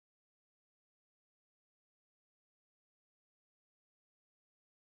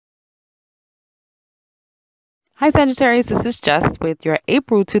Hi, Sagittarius. This is Jess with your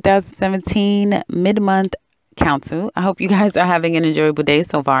April 2017 mid-month council. I hope you guys are having an enjoyable day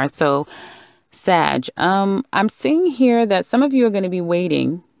so far. So, Sag, I'm seeing here that some of you are going to be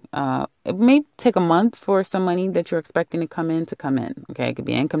waiting. It may take a month for some money that you're expecting to come in. Okay, it could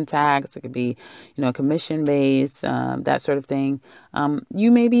be income tax, it could be, commission based, that sort of thing. You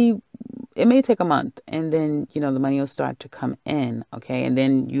may be it may take a month and then the money will start to come in. Okay, and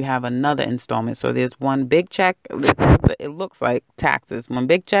then you have another installment. So there's one big check. It looks like taxes, one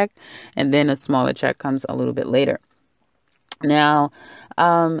big check, and then a smaller check comes a little bit later. Now,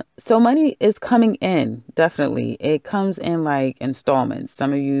 so money is coming in. Definitely, it comes in like installments.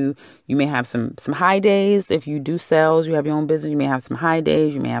 Some of you may have some high days. If you do sales, you have your own business, you may have some high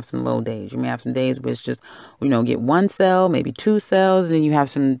days, you may have some low days, you may have some days where it's just get one sale, maybe two sales, and then you have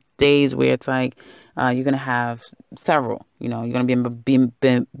some days where it's like you're gonna have several. You're gonna be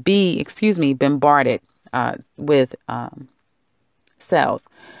bombarded with sales.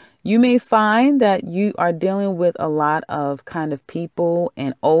 You may find that you are dealing with a lot of kind of people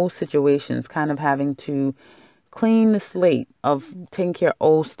and old situations, kind of having to clean the slate of taking care of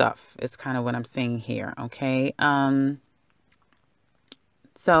old stuff. Is kind of what I'm seeing here. Okay.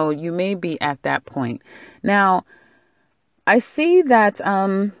 So you may be at that point. Now, I see that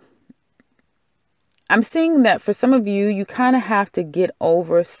I'm seeing that for some of you, you kind of have to get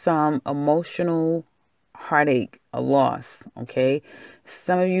over some emotional heartache, a loss. Okay.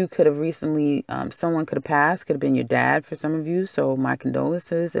 Some of you could have recently, someone could have passed, could have been your dad for some of you. So my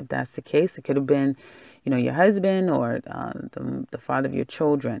condolences if that's the case. It could have been, your husband or the father of your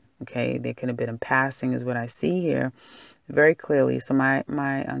children. Okay. They could have been in passing is what I see here very clearly. So my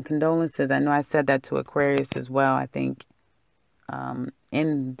condolences. I know I said that to Aquarius as well, I think,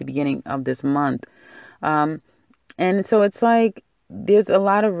 in the beginning of this month. And so it's like, there's a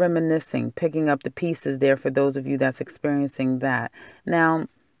lot of reminiscing, picking up the pieces there for those of you that's experiencing that. Now,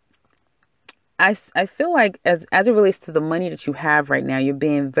 I feel like as it relates to the money that you have right now, you're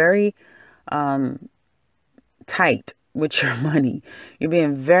being very tight with your money. You're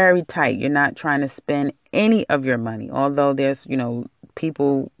being very tight. You're not trying to spend any of your money, although there's,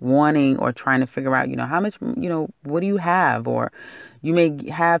 people wanting or trying to figure out, how much, what do you have? Or you may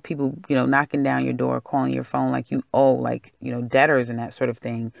have people, knocking down your door, calling your phone like you owe, like, debtors and that sort of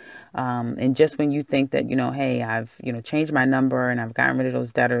thing. And just when you think that, hey, I've, changed my number and I've gotten rid of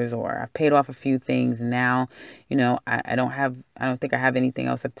those debtors, or I've paid off a few things and now, I don't think I have anything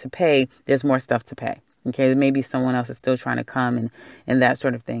else to pay. There's more stuff to pay. Okay, maybe someone else is still trying to come and that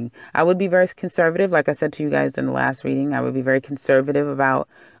sort of thing. I would be very conservative. Like I said to you guys in the last reading, I would be very conservative about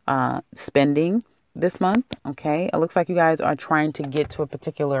spending this month. Okay, it looks like you guys are trying to get to a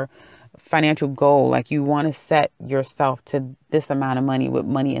particular financial goal. Like you want to set yourself to this amount of money with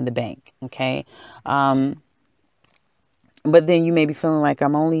money in the bank. Okay. But then you may be feeling like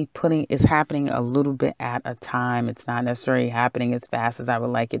it's happening a little bit at a time. It's not necessarily happening as fast as I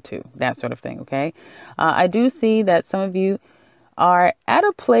would like it to, that sort of thing. Okay. I do see that some of you are at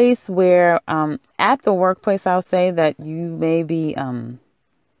a place where, at the workplace, I'll say that you may be,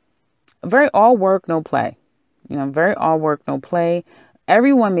 very all work, no play, very all work, no play.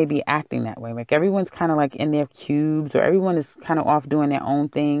 Everyone may be acting that way. Like everyone's kind of like in their cubes, or everyone is kind of off doing their own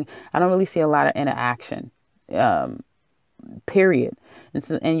thing. I don't really see a lot of interaction. Period. And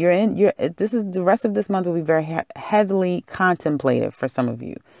so, this is the rest of this month will be very heavily contemplative for some of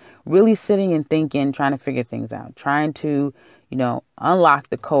you, really sitting and thinking, trying to figure things out, trying to, unlock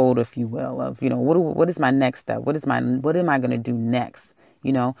the code, if you will, of, what is my next step? What am I going to do next?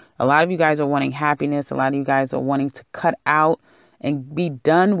 A lot of you guys are wanting happiness. A lot of you guys are wanting to cut out and be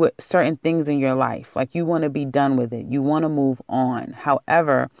done with certain things in your life. Like you want to be done with it. You want to move on.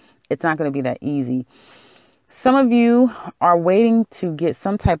 However, it's not going to be that easy. Some of you are waiting to get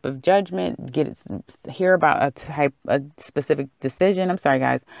some type of judgment, hear about a specific decision. I'm sorry,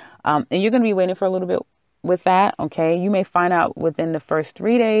 guys. And you're going to be waiting for a little bit with that. Okay. You may find out within the first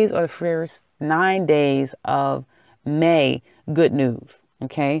 3 days or the first 9 days of May, good news.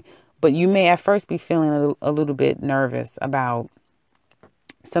 Okay. But you may at first be feeling a little bit nervous about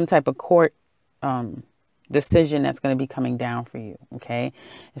some type of court, decision that's going to be coming down for you. Okay.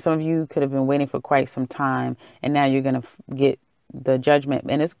 And some of you could have been waiting for quite some time, and now you're going to get the judgment,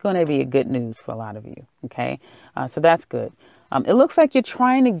 and it's going to be a good news for a lot of you. Okay. So that's good. It looks like you're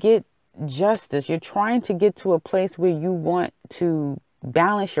trying to get justice. You're trying to get to a place where you want to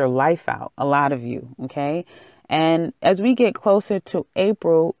balance your life out. A lot of you. Okay. And as we get closer to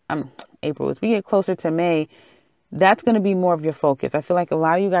as we get closer to May, that's going to be more of your focus. I feel like a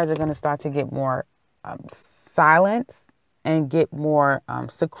lot of you guys are going to start to get more silence and get more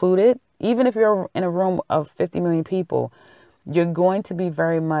secluded even if you're in a room of 50 million people, you're going to be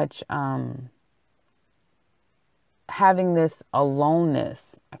very much having this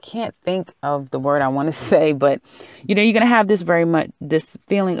aloneness. I can't think of the word I want to say, but you're going to have this very much, this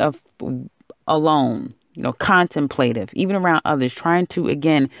feeling of alone, contemplative, even around others, trying to,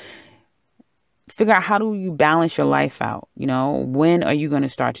 again, figure out how do you balance your life out? When are you going to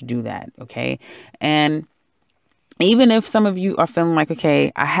start to do that? Okay. And even if some of you are feeling like,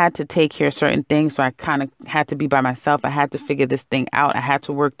 okay, I had to take care of certain things, so I kind of had to be by myself. I had to figure this thing out. I had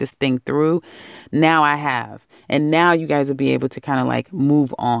to work this thing through. Now I have. And now you guys will be able to kind of like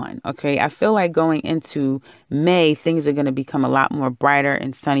move on. Okay. I feel like going into May, things are going to become a lot more brighter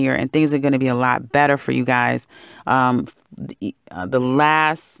and sunnier, and things are going to be a lot better for you guys. The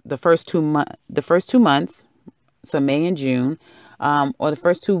first 2 months, so May and June, or the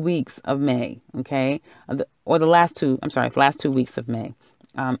first 2 weeks of May, okay? The last 2 weeks of May.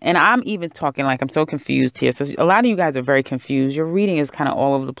 And I'm even talking like I'm so confused here. So a lot of you guys are very confused. Your reading is kind of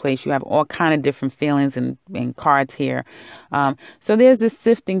all over the place. You have all kind of different feelings and cards here. So there's this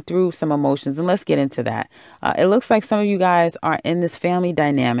sifting through some emotions, and let's get into that. It looks like some of you guys are in this family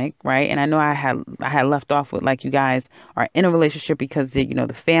dynamic, right? And I know I had left off with like you guys are in a relationship because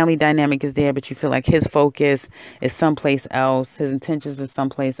the family dynamic is there, but you feel like his focus is someplace else. His intentions is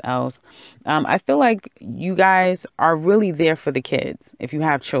someplace else. I feel like you guys are really there for the kids if you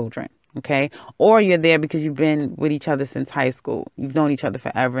have children, okay? Or you're there because you've been with each other since high school. You've known each other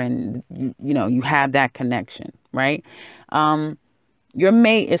forever, and you have that connection, right? Your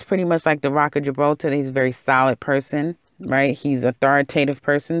mate is pretty much like the Rock of Gibraltar. He's a very solid person, right? He's an authoritative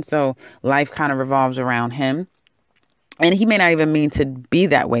person, so life kind of revolves around him. And he may not even mean to be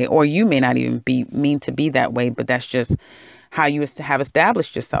that way, or you may not even mean to be that way, but that's just how you have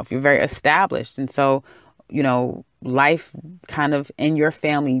established yourself. You're very established. And so, life kind of in your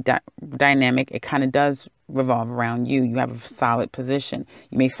family dynamic, it kind of does revolve around you. You have a solid position.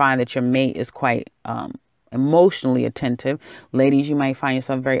 You may find that your mate is quite emotionally attentive. Ladies, you might find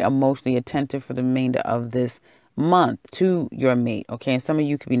yourself very emotionally attentive for the remainder of this month to your mate. Okay. And some of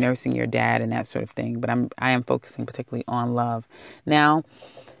you could be nursing your dad and that sort of thing, but I am focusing particularly on love. Now,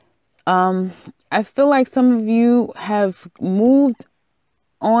 I feel like some of you have moved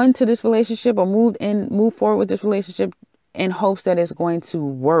on to this relationship or move forward with this relationship in hopes that it's going to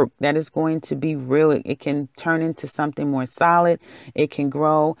work, that it's going to be real. It can turn into something more solid. It can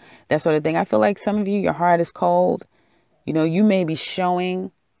grow, that sort of thing. I feel like some of you, your heart is cold. You may be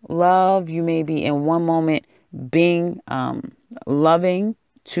showing love. You may be in one moment being loving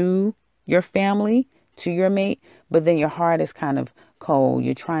to your family, to your mate, but then your heart is kind of cold.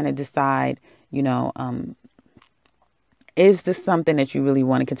 You're trying to decide, is this something that you really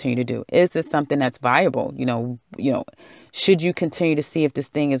want to continue to do? Is this something that's viable? Should you continue to see if this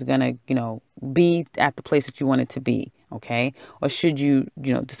thing is going to, be at the place that you want it to be? Okay. Or should you,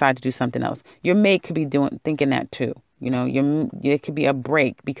 decide to do something else? Your mate could be thinking that too. It could be a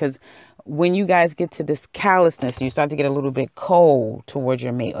break, because when you guys get to this callousness and you start to get a little bit cold towards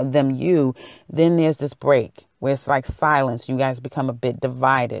your mate or then there's this break where it's like silence. You guys become a bit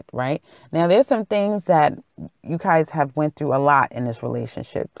divided, right? Now, there's some things that you guys have went through a lot in this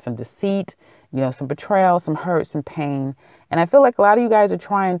relationship. Some deceit, some betrayal, some hurt, some pain. And I feel like a lot of you guys are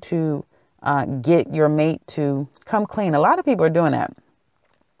trying to get your mate to come clean. A lot of people are doing that.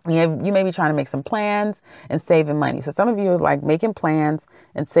 You may be trying to make some plans and saving money. So some of you are like making plans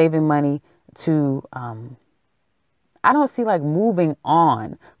and saving money to, I don't see like moving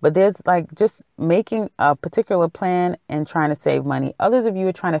on, but there's like just making a particular plan and trying to save money. Others of you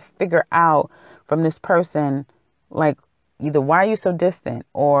are trying to figure out from this person, like either why are you so distant,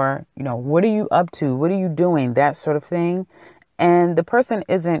 or, what are you up to? What are you doing? That sort of thing. And the person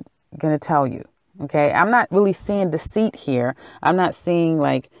isn't going to tell you. Okay. I'm not really seeing deceit here. I'm not seeing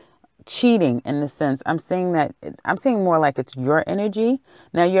like cheating in the sense. I'm seeing more like it's your energy.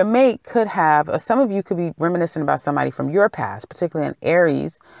 Now, your mate could have, or some of you could be reminiscent about somebody from your past, particularly in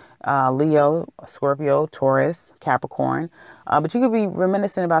Aries, Leo, Scorpio, Taurus, Capricorn. But you could be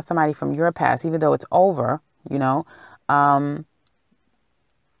reminiscent about somebody from your past, even though it's over, you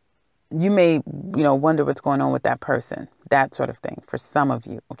may, wonder what's going on with that person, that sort of thing for some of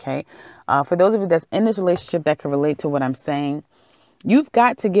you. Okay. For those of you that's in this relationship that can relate to what I'm saying, you've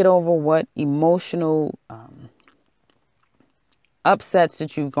got to get over what emotional upsets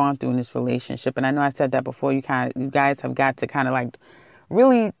that you've gone through in this relationship. And I know I said that before. You guys have got to kind of like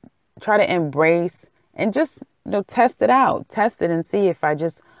really try to embrace and just, test it out, test it and see if I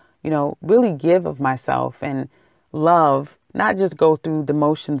just, really give of myself and love, not just go through the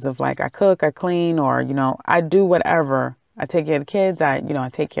motions of like, I cook, I clean, or, I do whatever I take care of the kids. I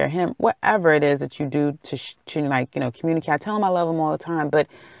take care of him. Whatever it is that you do to like, communicate. I tell him I love him all the time, but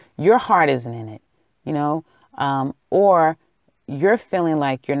your heart isn't in it, or you're feeling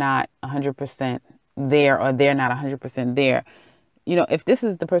like you're not 100% there, or they're not 100% there. If this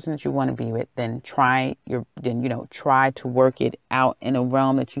is the person that you want to be with, then try to work it out in a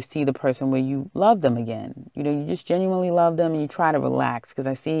realm that you see the person where you love them again. You just genuinely love them, and you try to relax, because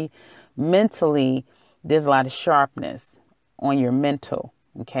I see mentally there's a lot of sharpness on your mental.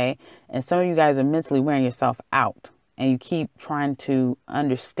 Okay. And some of you guys are mentally wearing yourself out, and you keep trying to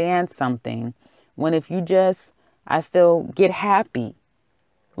understand something when if you just, I feel, get happy.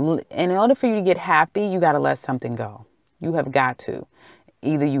 In order for you to get happy, you got to let something go. You have got to.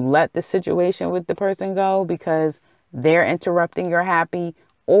 Either you let the situation with the person go because they're interrupting your happy,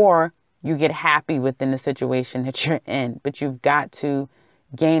 or you get happy within the situation that you're in. But you've got to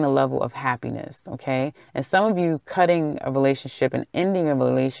gain a level of happiness, okay? And some of you, cutting a relationship and ending a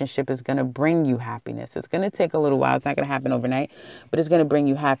relationship is going to bring you happiness. It's going to take a little while. It's not going to happen overnight, but it's going to bring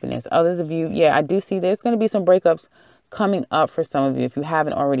you happiness. Others of you, yeah, I do see there's going to be some breakups coming up for some of you if you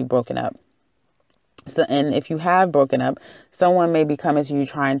haven't already broken up. So, and if you have broken up, someone may be coming to you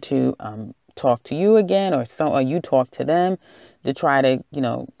trying to talk to you again, or you talk to them to try to,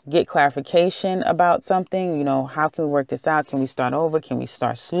 get clarification about something. How can we work this out? Can we start over? Can we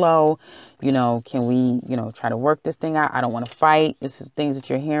start slow? Can we, try to work this thing out? I don't want to fight. This is things that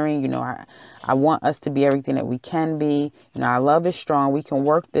you're hearing. I want us to be everything that we can be. Our love is strong. We can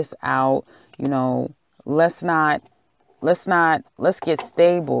work this out. Let's get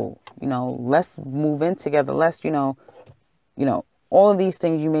stable. Let's move in together. Let's, all of these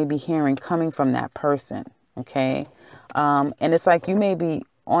things you may be hearing coming from that person. Okay. And it's like you may be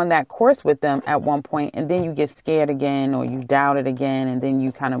on that course with them at one point, and then you get scared again, or you doubt it again. And then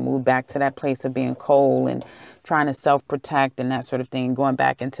you kind of move back to that place of being cold and trying to self-protect and that sort of thing, going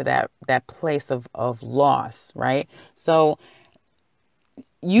back into that place of loss. Right. So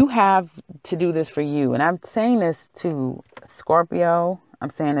you have to do this for you. And I'm saying this to Scorpio. I'm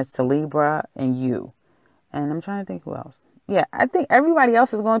saying this to Libra and you. And I'm trying to think who else. Yeah, I think everybody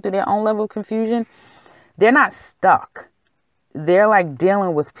else is going through their own level of confusion. They're not stuck. They're like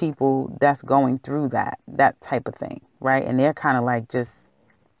dealing with people that's going through that type of thing, right? And they're kind of like just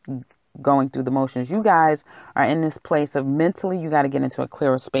going through the motions. You guys are in this place of mentally, you got to get into a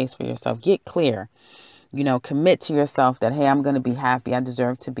clearer space for yourself. Get clear. Commit to yourself that, hey, I'm going to be happy. I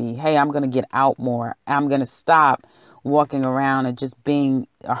deserve to be. Hey, I'm going to get out more. I'm going to stop walking around and just being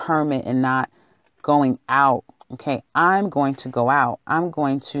a hermit and not going out. Okay, I'm going to go out. I'm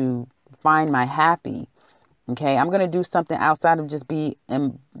going to find my happy. Okay, I'm going to do something outside of just be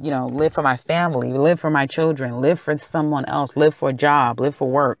and, live for my family, live for my children, live for someone else, live for a job, live for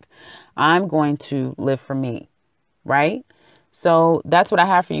work. I'm going to live for me. Right? So that's what I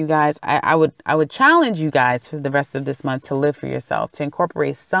have for you guys. I would challenge you guys for the rest of this month to live for yourself, to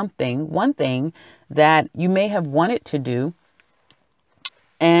incorporate one thing that you may have wanted to do,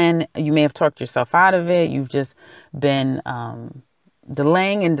 and you may have talked yourself out of it. You've just been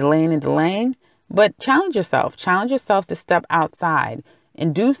delaying, but challenge yourself to step outside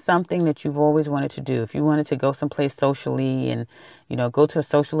and do something that you've always wanted to do. If you wanted to go someplace socially and, go to a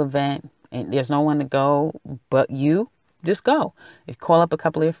social event and there's no one to go but you, just go. If you call up a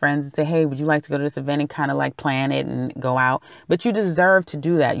couple of your friends and say, hey, would you like to go to this event, and kind of like plan it and go out? But you deserve to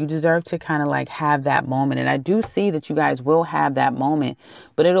do that. You deserve to kind of like have that moment. And I do see that you guys will have that moment,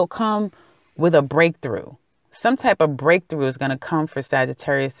 but it'll come with a breakthrough. Some type of breakthrough is going to come for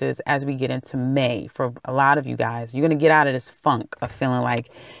Sagittarius as we get into May. For a lot of you guys, you're going to get out of this funk of feeling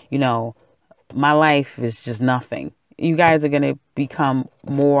like, my life is just nothing. You guys are going to become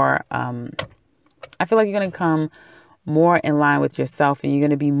more, I feel like you're going to come more in line with yourself, and you're going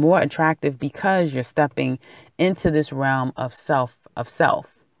to be more attractive because you're stepping into this realm of self,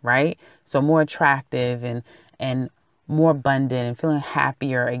 right? So more attractive and more abundant and feeling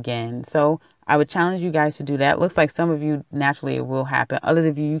happier again. So I would challenge you guys to do that. Looks like some of you, naturally, it will happen. Others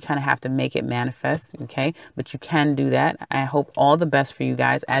of you kind of have to make it manifest, okay? But you can do that. I hope all the best for you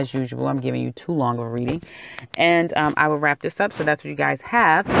guys. As usual, I'm giving you too long of a reading. And I will wrap this up. So that's what you guys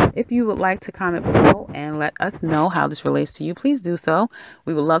have. If you would like to comment below and let us know how this relates to you, please do so.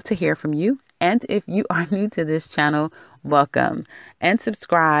 We would love to hear from you. And if you are new to this channel, welcome. And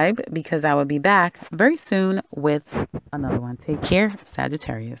subscribe, because I will be back very soon with another one. Take care,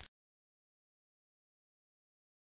 Sagittarius.